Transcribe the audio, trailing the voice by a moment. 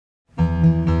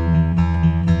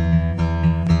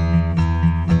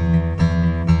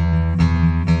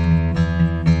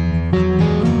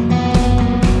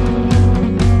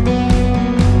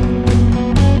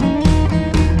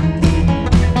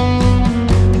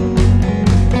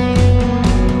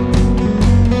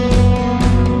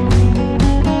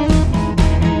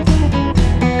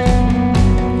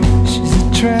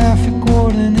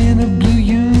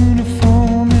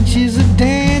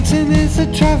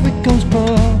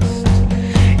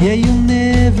Yeah, you'll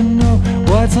never know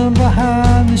what's on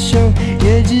behind the show.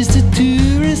 You're just a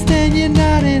tourist and you're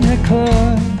not in her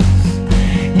class.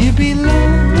 You've been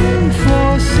longing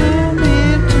for some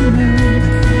intimate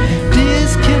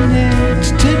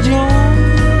disconnect to join.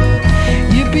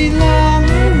 You've been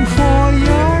longing for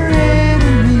your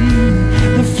enemy,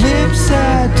 the flip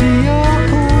side to your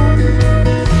coin.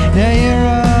 Now you're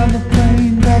on the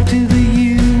plane back to the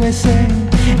USA,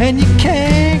 and you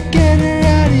can't get her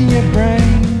out of your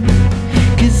brain,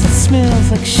 'cause it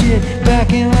smells like shit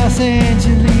back in Los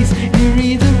Angeles. You're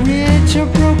either rich or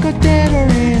broke or dead or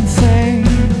insane.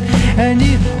 And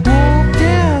you walk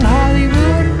down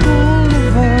Hollywood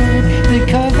Boulevard, they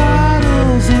carve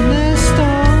idols in the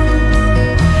stone.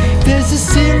 There's a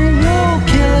serial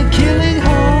killer killing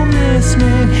homeless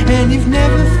men, and you've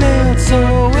never felt so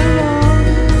alone.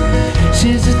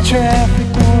 She's a traffic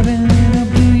warden in a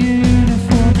blue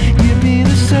uniform. You've been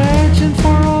searching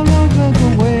for all over the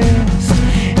West.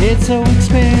 It's so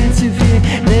expensive here,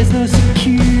 there's no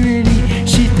security.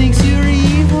 She thinks you're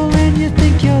evil and you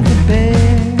think you're the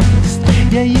best.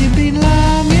 Yeah, you've been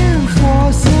longing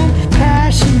for some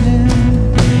passionate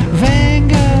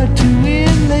vanguard to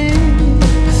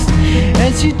enlist,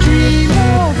 as you dream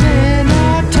of an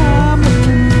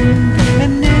automaton,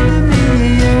 an enemy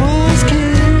you once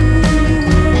killed.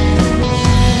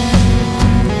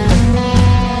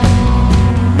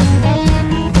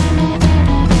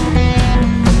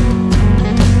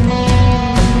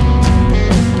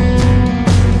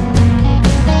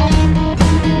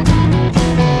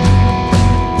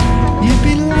 You've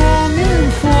been longing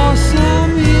for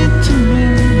some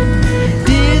intimate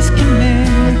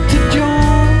disconnect to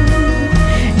join.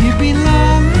 You've been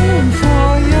longing for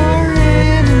your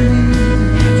enemy,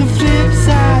 the flip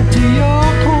side to your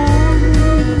coin.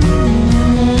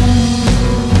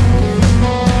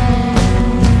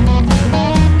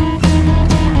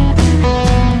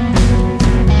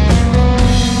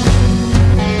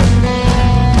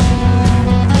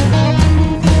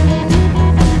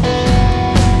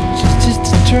 She's just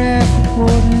a traffic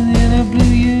warden in a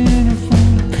blue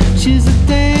uniform. She's a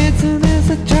dancer as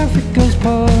the traffic goes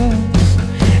past,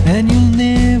 and you'll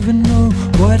never know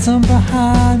what's on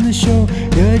behind the show.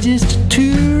 You're just a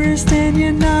tourist and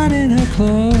you're not in her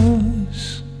club.